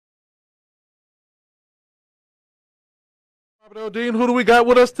Robert Dean, who do we got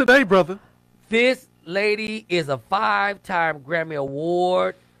with us today, brother? This lady is a 5-time Grammy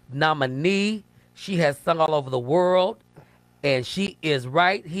Award nominee. She has sung all over the world, and she is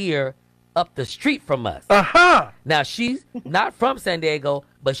right here up the street from us. Aha! Now, she's not from San Diego,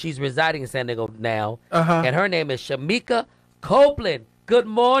 but she's residing in San Diego now. And her name is Shemeika Copeland. Good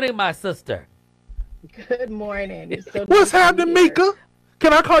morning, my sister. Good morning. It's so What's nice to be happening, here. Mika?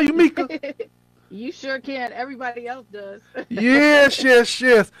 Can I call you Mika? You sure can. Everybody else does. Yes, yes,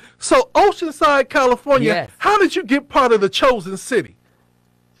 yes. So, Oceanside, California, Yes. how did you get part of the chosen city?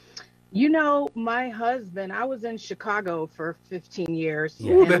 You know, my husband, I was in Chicago for 15 years,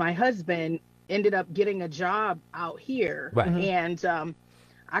 Yeah. Ooh, and that- my husband ended up getting a job out here. Right. And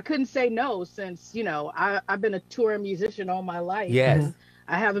I couldn't say no since, I've been a touring musician all my life. Yes. And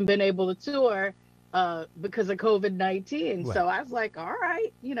I haven't been able to tour because of COVID-19. Right. So I was like, all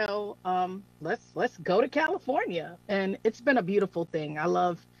right, let's go to California. And it's been a beautiful thing. I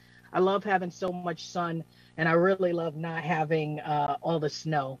love having so much sun, and I really love not having all the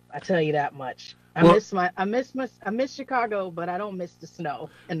snow. I tell you that much. I Well- miss Chicago, but I don't miss the snow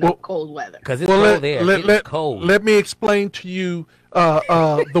and the Well- cold weather. Because it's Well, cold there. It's cold. let me explain to you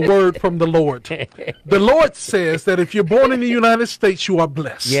the word from the Lord. The Lord says that if you're born in the United States, you are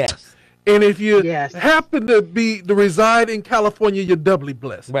blessed. Yes. And if you Yes. happen to reside in California, you're doubly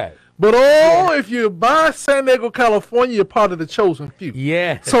blessed. Right. But if you're by San Diego, California, you're part of the chosen few.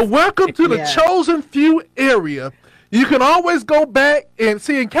 Yes. So welcome to the Yeah. chosen few area. You can always go back and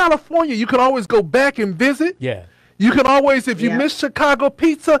see in California, you can always go back and visit. Yeah. You can always, if you Yeah. miss Chicago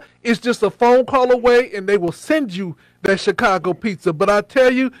pizza, it's just a phone call away and they will send you that Chicago pizza. But I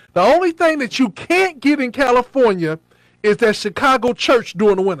tell you, the only thing that you can't get in California is that Chicago church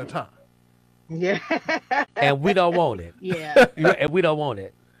during the wintertime. Yeah. And we don't want it. Yeah. And we don't want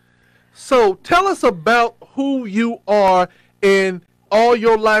it. So tell us about who you are in all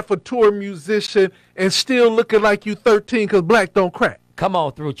your life, a tour musician, and still looking like you 13 because black don't crack. Come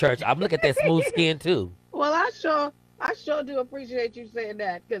on through, church. I'm looking at that smooth skin, too. Well, I sure do appreciate you saying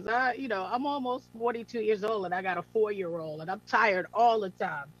that, because I'm almost 42 years old and I got a 4-year-old and I'm tired all the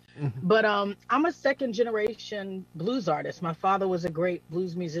time. But I'm a second generation blues artist. My father was a great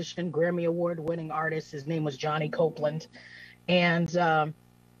blues musician, Grammy Award winning artist. His name was Johnny Copeland. And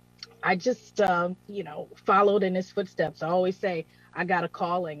I just, followed in his footsteps. I always say I got a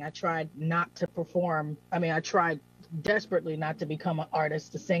calling. I tried not to perform. I tried desperately not to become an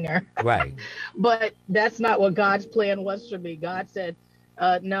artist, a singer. Right. But that's not what God's plan was for me. God said,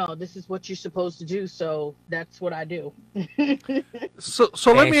 no, this is what you're supposed to do. So that's what I do. So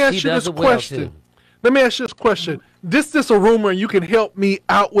let And me she ask you does this it well, question. too. Let me ask you this question. This is a rumor, and you can help me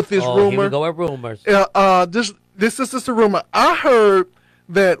out with this Oh, here we rumor. go with rumors. This is just a rumor. I heard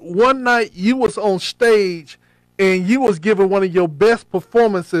that one night you was on stage and you was giving one of your best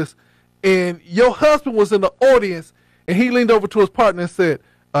performances, and your husband was in the audience, and he leaned over to his partner and said,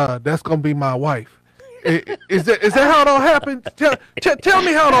 "That's gonna be my wife." Is that how it all happened? Tell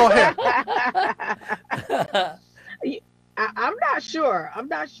me how it all happened. I'm not sure. I'm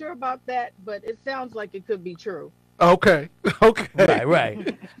not sure about that, but it sounds like it could be true. Okay.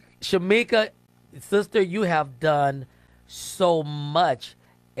 Right. Shemeika, sister, you have done so much.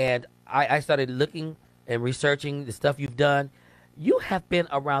 And I started looking and researching the stuff you've done. You have been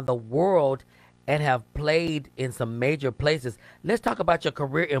around the world and have played in some major places. Let's talk about your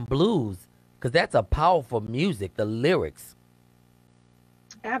career in blues, because that's a powerful music, the lyrics.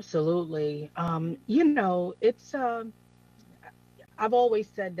 Absolutely. It's I've always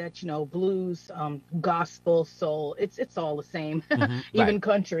said that, blues, gospel, soul, it's all the same. Even Right.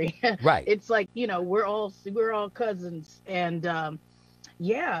 country. Right. It's like, we're all cousins. And I'm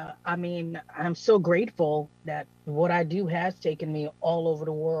so grateful that what I do has taken me all over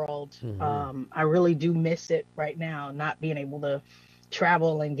the world. I really do miss it right now, not being able to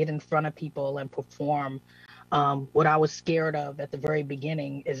travel and get in front of people and perform. What I was scared of at the very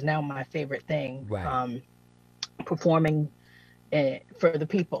beginning is now my favorite thing. Right. Performing for the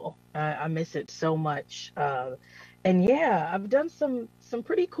people. I miss it so much. And yeah, I've done some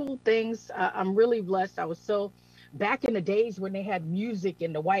pretty cool things. I'm really blessed. I was so back in the days when they had music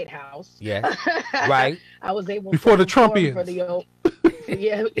in the White House. Yes. Right. I was able Before to the perform Trumpians. for the old,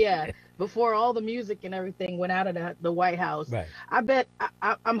 yeah. Before all the music and everything went out of the White House. Right. I bet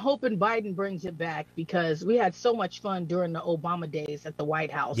I'm hoping Biden brings it back, because we had so much fun during the Obama days at the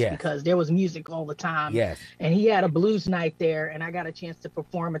White House, Yes. because there was music all the time. Yes. And he had a blues night there, and I got a chance to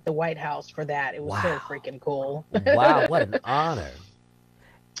perform at the White House for that. It was so Wow. freaking cool. Wow, what an honor.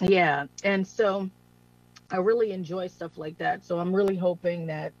 Yeah. And so I really enjoy stuff like that. So I'm really hoping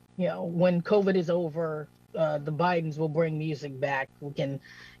that, when COVID is over, the Bidens will bring music back. We can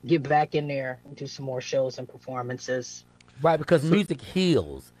get back in there and do some more shows and performances. Right, because music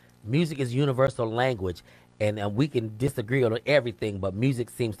heals. Music is universal language, and we can disagree on everything, but music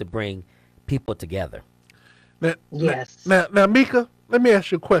seems to bring people together. Now, Yes. now, Mika, let me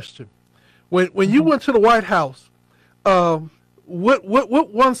ask you a question. When you went to the White House, what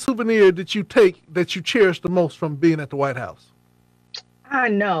one souvenir did you take that you cherished the most from being at the White House? I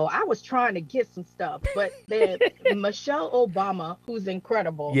know. I was trying to get some stuff, but then Michelle Obama, who's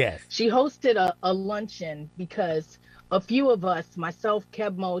incredible, Yes. she hosted a luncheon because a few of us, myself,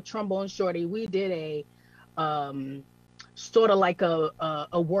 Kebmo, Trombone Shorty, we did a sort of like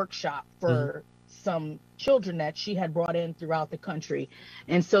a workshop for some children that she had brought in throughout the country.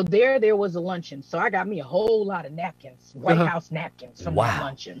 And so there was a luncheon. So I got me a whole lot of napkins, White House napkins from that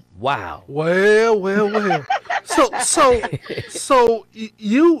luncheon. Wow. Well. So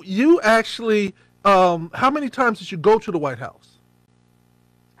you actually, how many times did you go to the White House?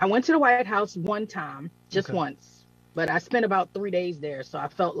 I went to the White House one time, just once, but I spent about 3 days there, so I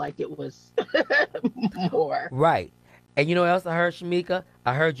felt like it was more. Right. And you know what else I heard, Shemeika?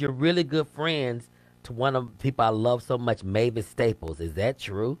 I heard you're really good friends to one of the people I love so much, Mavis Staples. Is that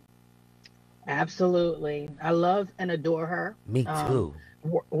true? Absolutely. I love and adore her. Me too.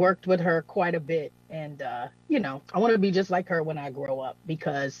 Worked with her quite a bit. And, I want to be just like her when I grow up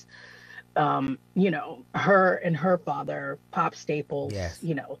because, her and her father, Pop Staples,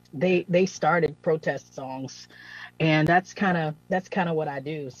 they started protest songs. And that's kind of what I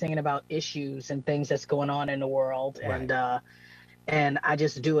do, singing about issues and things that's going on in the world. Right. And I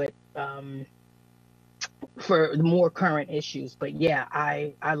just do it for the more current issues. But yeah,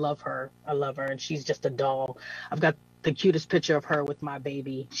 I love her. I love her. And she's just a doll. I've got the cutest picture of her with my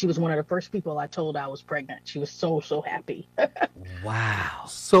baby. She was one of the first people I told I was pregnant. She was so happy. Wow.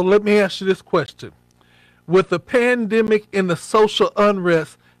 So let me ask you this question. With the pandemic and the social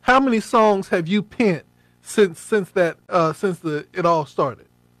unrest, how many songs have you penned since it all started?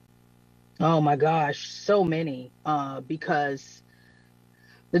 Oh my gosh, so many. Because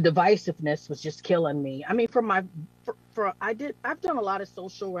the divisiveness was just killing me. I mean, I've done a lot of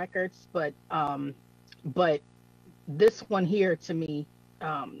social records, but this one here to me,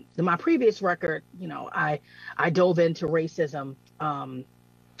 my previous record, I dove into racism, and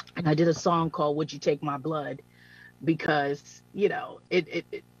I did a song called "Would You Take My Blood," because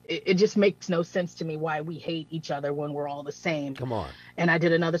it just makes no sense to me why we hate each other when we're all the same. Come on. And I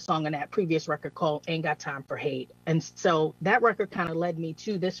did another song on that previous record called "Ain't Got Time for Hate," and so that record kind of led me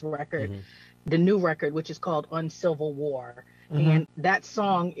to this record, the new record, which is called "Uncivil War." And that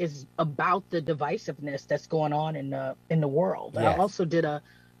song is about the divisiveness that's going on in the world. Yes. I also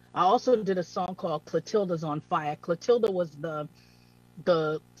did a song called "Clotilda's on Fire." Clotilda was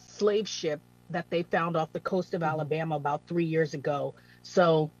the slave ship that they found off the coast of Alabama about 3 years ago.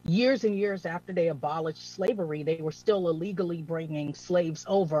 So years and years after they abolished slavery, they were still illegally bringing slaves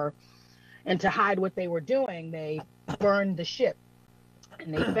over. And to hide what they were doing, they burned the ship.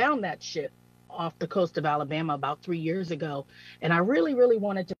 And they found that ship off the coast of Alabama about 3 years ago. And I really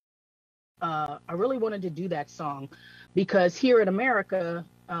wanted to do that song because here in America,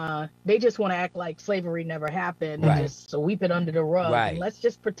 they just want to act like slavery never happened and just sweep it under the rug. And let's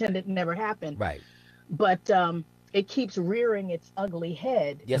just pretend it never happened. Right. But it keeps rearing its ugly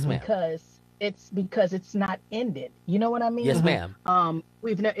head. Yes, ma'am. Because it's not ended. You know what I mean? Yes, ma'am.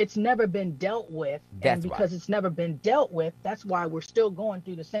 It's never been dealt with. And because it's never been dealt with, that's why we're still going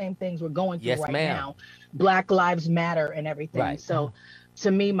through the same things we're going through now. Black Lives Matter and everything. Right. So to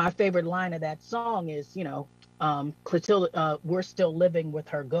me, my favorite line of that song is, Clotilda, we're still living with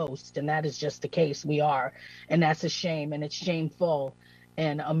her ghost. And that is just the case. We are. And that's a shame. And it's shameful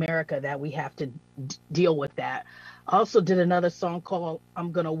in America that we have to deal with that. I also did another song called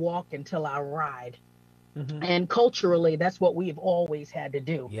 "I'm Gonna Walk Until I Ride." And culturally, that's what we've always had to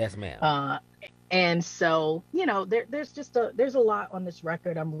do. Yes, ma'am. And so, there's a lot on this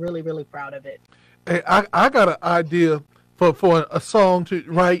record. I'm really proud of it. Hey, I got an idea for a song to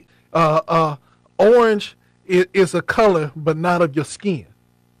write. Orange is a color, but not of your skin.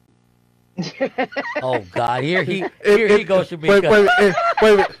 Oh God! Here he goes, Shemeika.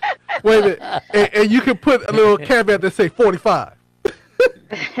 Wait a minute. And you can put a little caveat that say 45.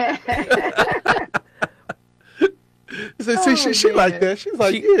 She like that. She's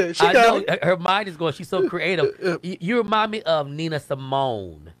like, I know her mind is going. She's so creative. You remind me of Nina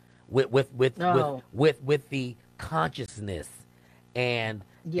Simone with the consciousness and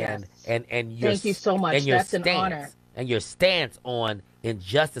your thank you so much. And your That's stance, an honor. And your stance on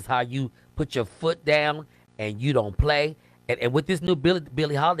injustice, how you put your foot down and you don't play. And with this new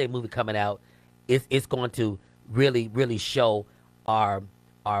Billie Holiday movie coming out, it's going to really show our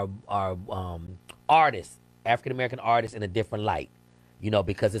artists, African American artists, in a different light.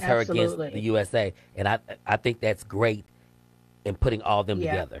 Because it's her against Absolutely. the USA, and I think that's great in putting all of them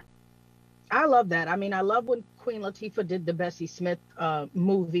Yeah. together. I love that. I mean, I love when Queen Latifah did the Bessie Smith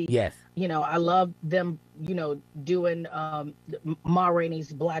movie. Yes. I love them, doing Ma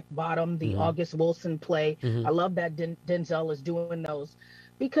Rainey's Black Bottom, the August Wilson play. I love that Denzel is doing those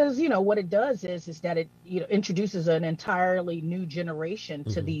because, what it does is that it, introduces an entirely new generation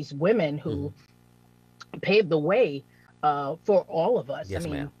to these women who paved the way for all of us. Yes, I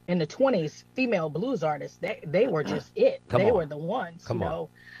mean, ma'am. in the 20s, female blues artists, they were just it. They were the ones,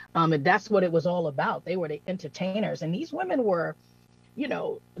 and that's what it was all about. They were the entertainers. And these women were,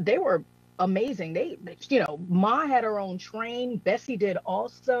 they were amazing. They Ma had her own train. Bessie did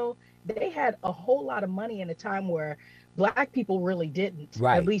also. They had a whole lot of money in a time where Black people really didn't.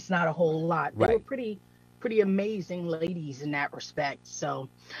 Right. At least not a whole lot. They Right. were pretty amazing ladies in that respect. So,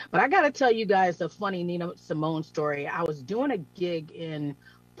 but I got to tell you guys a funny Nina Simone story. I was doing a gig in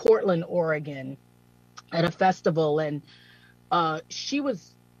Portland, Oregon at a festival, and she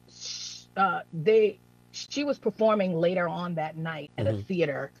was performing later on that night at a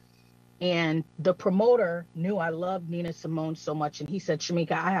theater, and the promoter knew I loved Nina Simone so much, and he said,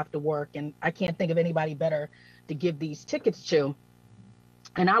 Shemeika, I have to work, and I can't think of anybody better to give these tickets to.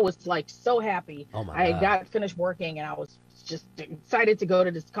 And I was like so happy. Oh my I had God. got finished working, and I was just excited to go to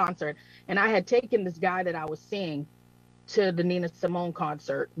this concert. And I had taken this guy that I was seeing to the Nina Simone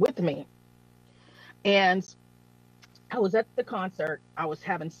concert with me. And I was at the concert. I was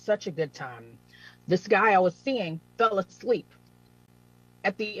having such a good time. This guy I was seeing fell asleep.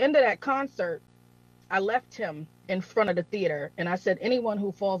 At the end of that concert, I left him in front of the theater, and I said, anyone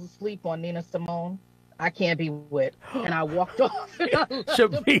who falls asleep on Nina Simone, I can't be with. And I walked off, and I left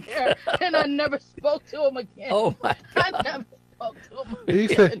him Shemeika. there, and I never spoke to him again. Oh my I God. never spoke to him He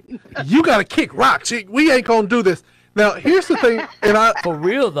again. said, "You got to kick rocks. We ain't gonna do this." Now, here's the thing, and For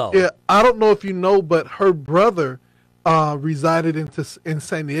real though. yeah, I don't know if you know, but her brother resided in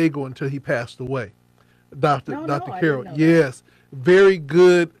San Diego until he passed away. Dr. No, Dr. I Carroll. didn't know Yes, very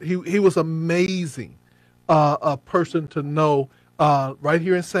good. He was amazing, a person to know. Right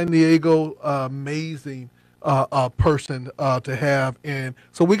here in San Diego, amazing person to have, and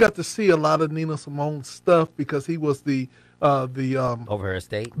so we got to see a lot of Nina Simone stuff because he was the Over her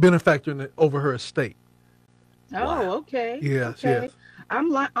estate. benefactor over her estate. Oh, Wow. okay. Yes, okay. yes.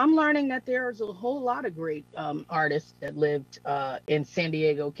 I'm learning that there's a whole lot of great artists that lived in San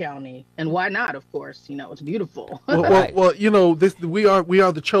Diego County, and why not? Of course, it's beautiful. Right. Well, this we are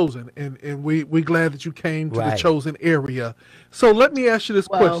the chosen, and we glad that you came to the Right. chosen area. So let me ask you this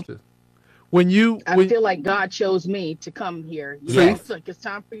Well, question: When I feel like God chose me to come here. Yes. It's like it's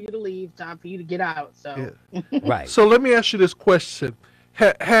time for you to leave, time for you to get out. So Right. so let me ask you this question: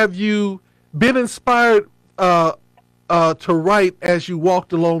 Have you been inspired to write as you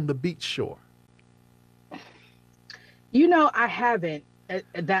walked along the beach shore? I haven't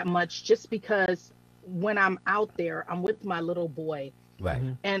that much, just because when I'm out there, I'm with my little boy. Right.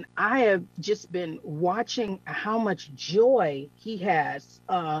 And I have just been watching how much joy he has.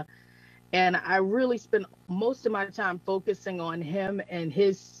 And I really spend most of my time focusing on him and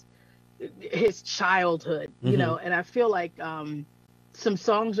his childhood, and I feel like some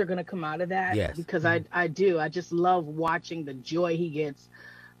songs are going to come out of that. Yes. Because I just love watching the joy he gets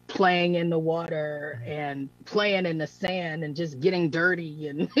playing in the water and playing in the sand and just getting dirty.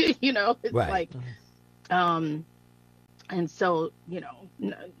 And, it's Right. like, and so,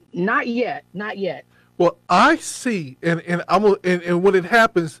 not yet. Well, I see, and when it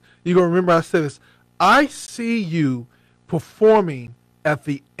happens, you're gonna remember I said this. I see you performing at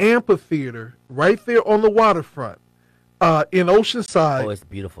the amphitheater right there on the waterfront in Oceanside. Oh, it's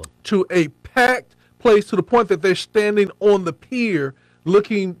beautiful. To a packed place to the point that they're standing on the pier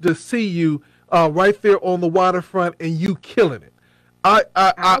looking to see you right there on the waterfront, and you killing it.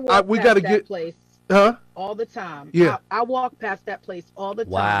 We got to get place huh? all the time. Yeah. I walk past that place all the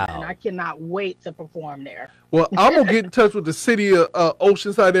time, Wow. and I cannot wait to perform there. Well, I'm gonna get in touch with the city of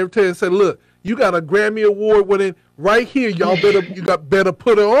Oceanside every day and say, look, you got a Grammy Award winning right here. Y'all better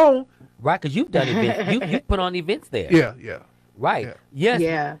put it on. Right, because you've done events. You put on events there. Yeah. Right. Yeah. Yes.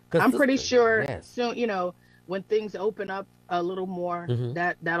 Yeah, 'Cause I'm pretty sure Yes. soon, when things open up a little more,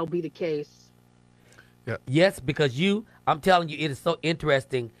 that'll be the case. Yes, because I'm telling you, it is so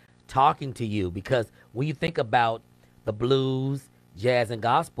interesting talking to you, because when you think about the blues, jazz, and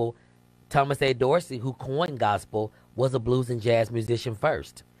gospel, Thomas A. Dorsey, who coined gospel, was a blues and jazz musician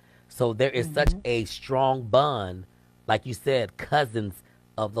first. So there is such a strong bond, like you said, cousins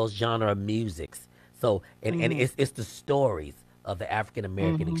of those genre of musics. So, and it's the stories of the African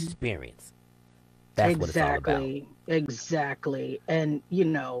American experience. That's what it's all about. Exactly. And, you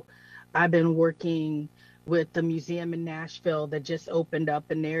know, I've been working with the museum in Nashville that just opened up,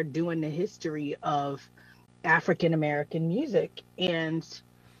 and they're doing the history of African American music. And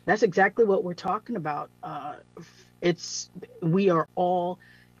that's exactly what we're talking about. It's we are all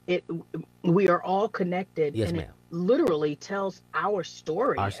it we are all connected, Yes, and it ma'am. literally tells our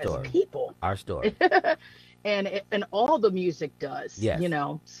story Our as story. people. Our story. And all the music does, Yes. you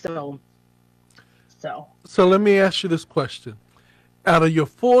know. So So let me ask you this question. Out of your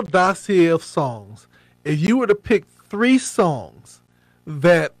full dossier of songs, if you were to pick 3 songs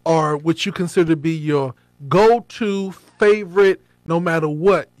that are what you consider to be your go-to favorite, no matter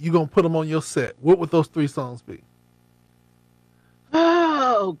what, you're going to put them on your set, what would those 3 songs be?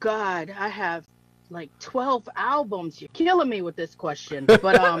 oh God, I have like 12 albums. You're killing me with this question.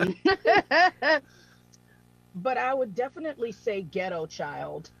 But but I would definitely say Ghetto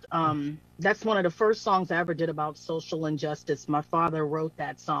Child. That's one of the first songs I ever did about social injustice. My father wrote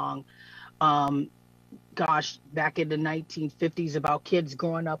that song. Um, gosh, back in the 1950s, about kids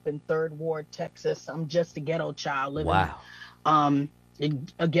growing up in Third Ward, Texas. I'm just a ghetto child living, Wow. um,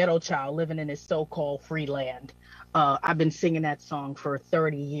 a ghetto child living in this so-called free land. I've been singing that song for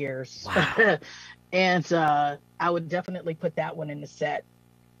 30 years. Wow. And I would definitely put that one in the set.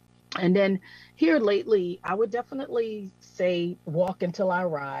 And then here lately, I would definitely say Walk Until I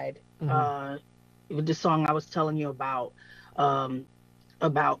Ride, Mm-hmm. uh, with the song I was telling you um,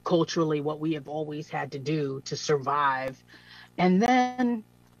 about culturally what we have always had to do to survive. And then,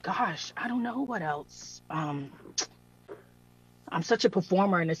 gosh, I don't know what else. I'm such a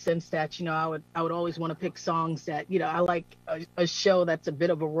performer in the sense that, you know, I would always want to pick songs that, you know, I like a show that's a bit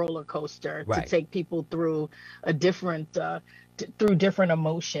of a roller coaster to Right. take people through a different through different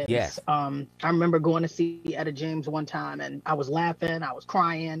emotions. Yes. I remember going to see Etta James one time, and I was laughing, I was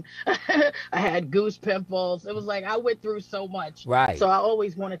crying, I had goose pimples. It was like I went through so much. Right. So I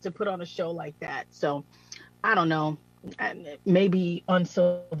always wanted to put on a show like that. So I don't know, maybe on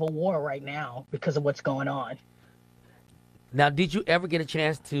Civil War right now because of what's going on. Now, did you ever get a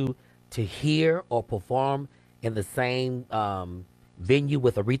chance to hear or perform in the same venue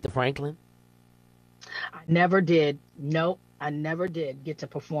with Aretha Franklin? I never did. Nope, I never did get to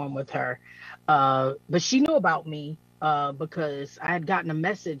perform with her. But she knew about me because I had gotten a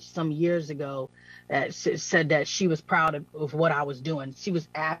message some years ago that said that she was proud of what I was doing. She was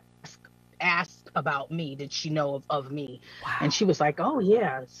asked about me. Did she know of me? Wow. And she was like, "Oh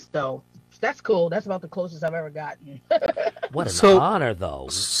yeah." So that's cool. That's about the closest I've ever gotten. What an So, honor, though.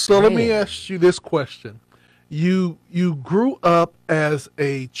 so let me Man. ask you this question. You grew up as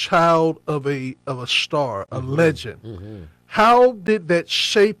a child of a star, a legend. Mm-hmm. How did that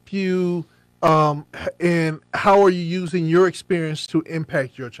shape you, and how are you using your experience to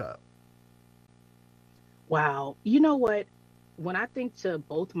impact your child? Wow. You know what? When I think to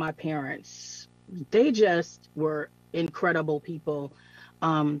both my parents, they just were incredible people.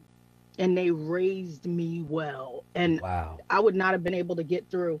 Um, and they raised me well. And Wow. I would not have been able to get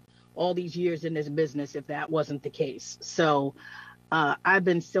through all these years in this business if that wasn't the case. So I've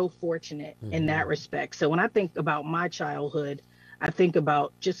been so fortunate in Mm-hmm. that respect. So when I think about my childhood, I think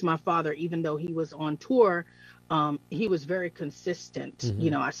about just my father, even though he was on tour, he was very consistent. Mm-hmm.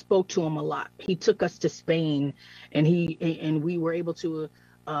 You know, I spoke to him a lot. He took us to Spain, and we were able to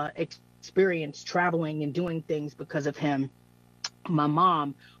experience traveling and doing things because of him. My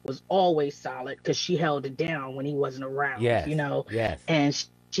mom was always solid because she held it down when he wasn't around, Yes. you know, Yes. and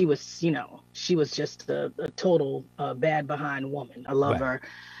she was, you know, she was just a total bad behind woman. I love Right. her.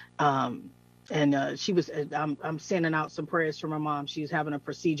 Um, and she was, I'm sending out some prayers for my mom. She's having a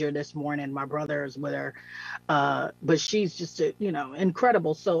procedure this morning. My brother is with her. But she's just, you know,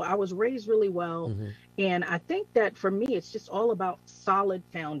 incredible. So I was raised really well. Mm-hmm. And I think that for me, it's just all about solid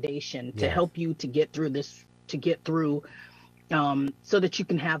foundation to Yes. help you to get through this, to get through so that you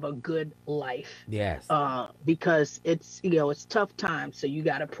can have a good life. Yes. Because it's, you know, it's tough times. So you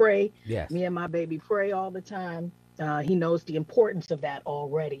got to pray. Yes. Me and my baby pray all the time. He knows the importance of that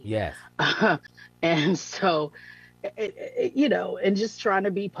already. Yes. And so, you know, and just trying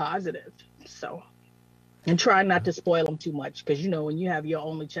to be positive. So, and try not to spoil them too much. Because, you know, when you have your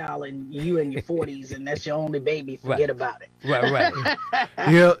only child and you in your 40s and that's your only baby, forget Right. about it. Right. Right.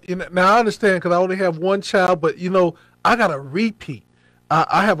 Yeah, you know, now I understand because I only have one child, but you know, I got to repeat.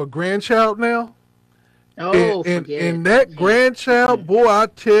 I have a grandchild now, Oh, and forget and it. that Yeah. grandchild, boy, I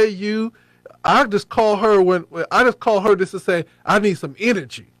tell you, I just call her when I just call her just to say I need some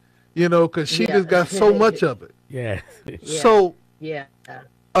energy, you know, because she Yeah. just got so much of it. Yes. Yeah. So Yeah.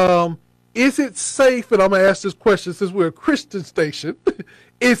 Is it safe, and I'm going to ask this question since we're a Christian station,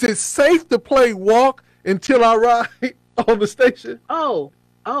 is it safe to play Walk Until I Ride on the station? Oh,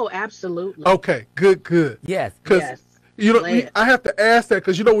 absolutely. Okay, good. Yes. Yes. I have to ask that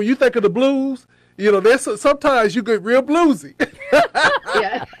because, when you think of the blues, there's sometimes you get real bluesy.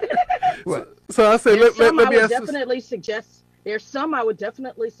 Yeah. So I said, let me ask There's some I would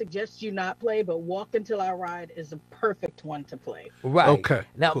definitely suggest you not play, but Walk Until I Ride is a perfect one to play. Right. Okay.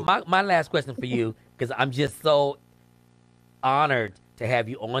 Now, cool. my last question for you, because I'm just so honored to have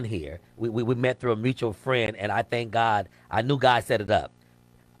you on here. We met through a mutual friend, and I thank God. I knew God set it up.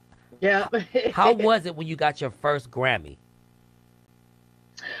 Yeah. How was it when you got your first Grammy?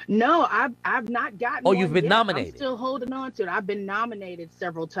 No, I've not gotten. Oh, you've been yet. nominated. I'm still holding on to it. I've been nominated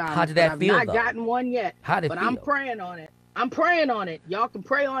several times. How did that feel? I've not gotten one yet. How did it feel? I'm praying on it. I'm praying on it. Y'all can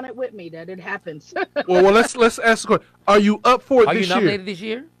pray on it with me that it happens. well, let's ask the question. Are you up for it Are this year? you nominated this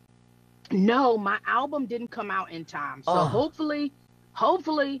year? No, my album didn't come out in time. So hopefully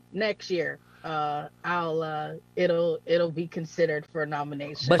next year, it'll be considered for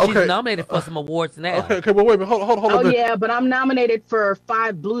nomination. But she's nominated for some awards now. Okay, well, wait a minute, hold on. Oh yeah, but I'm nominated for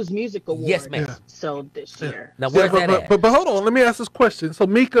 5 Blues Music Awards. Yes, ma'am. Yeah. So this year. Now where's that at? But hold on, let me ask this question. So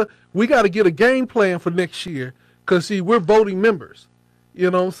Mika, we got to get a game plan for next year because see, we're voting members. You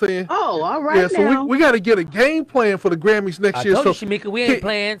know what I'm saying? Oh, all right. Yeah, so we got to get a game plan for the Grammys next year. I told so you, Shemeika, we ain't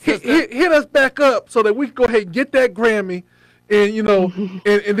playing. Hit us back up so that we can go ahead and get that Grammy, and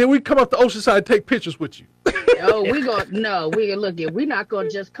and then we come up to Oceanside and take pictures with you. Oh, we're not gonna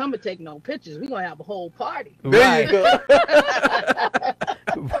just come and take no pictures. We're gonna have a whole party. There you go.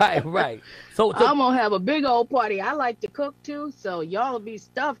 Right. So I'm gonna have a big old party. I like to cook too, so y'all will be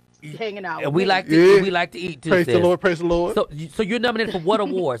stuffed hanging out. And we like to eat too. Praise the Lord. Praise the Lord. So you're nominated for what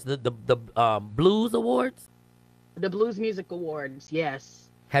awards? The Blues Awards? The Blues Music Awards. Yes.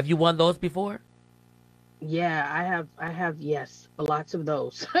 Have you won those before? Yeah, I have. Yes, lots of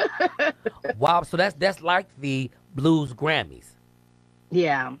those. Wow. So that's like the Blues Grammys.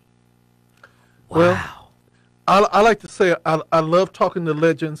 Yeah. Wow. Well, I like to say I love talking to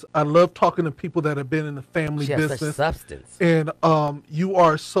legends. I love talking to people that have been in the family She has business. such substance. And you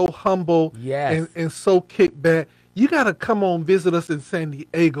are so humble Yes. and so kicked back. You got to come on visit us in San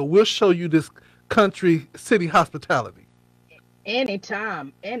Diego. We'll show you this country city hospitality.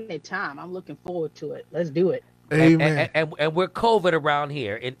 Anytime. I'm looking forward to it. Let's do it. Amen. And we're COVID around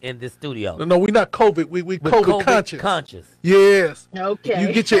here in this studio. No, we're not COVID. We We're COVID conscious. Yes. Okay.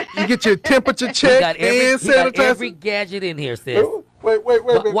 You get your temperature check, hand sanitizer. Got every gadget in here, sis. Wait.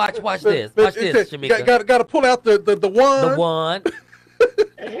 Watch this. Watch this, Shemeika. Got to pull out the one. The one.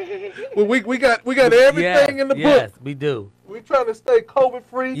 Well, we got everything in the book. Yes, we do. We trying to stay COVID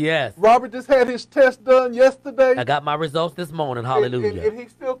free. Yes. Robert just had his test done yesterday. I got my results this morning. Hallelujah. And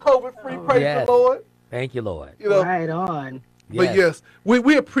he's still COVID free. Praise the Lord. Thank you, Lord. Right on. But yes,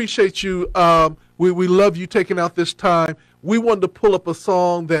 we appreciate you. We love you taking out this time. We wanted to pull up a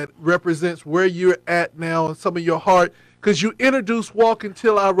song that represents where you're at now and some of your heart. Because you introduced Walk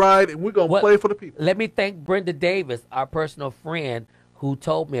Until I Ride, and we're going to play for the people. Let me thank Brenda Davis, our personal friend, who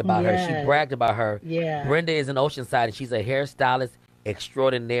told me about her. She bragged about her. Yeah. Brenda is in Oceanside, and she's a hairstylist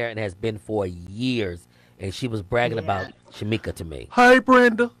extraordinaire and has been for years. And she was bragging about Shemeika to me. Hi,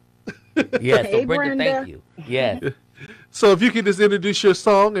 Brenda. Yes, Hey, so Brenda, thank you. Yes. So if you could just introduce your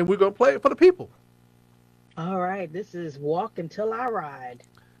song, and we're going to play it for the people. All right. This is Walk Until I Ride.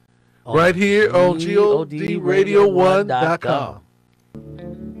 Right here on GODRadio1.com.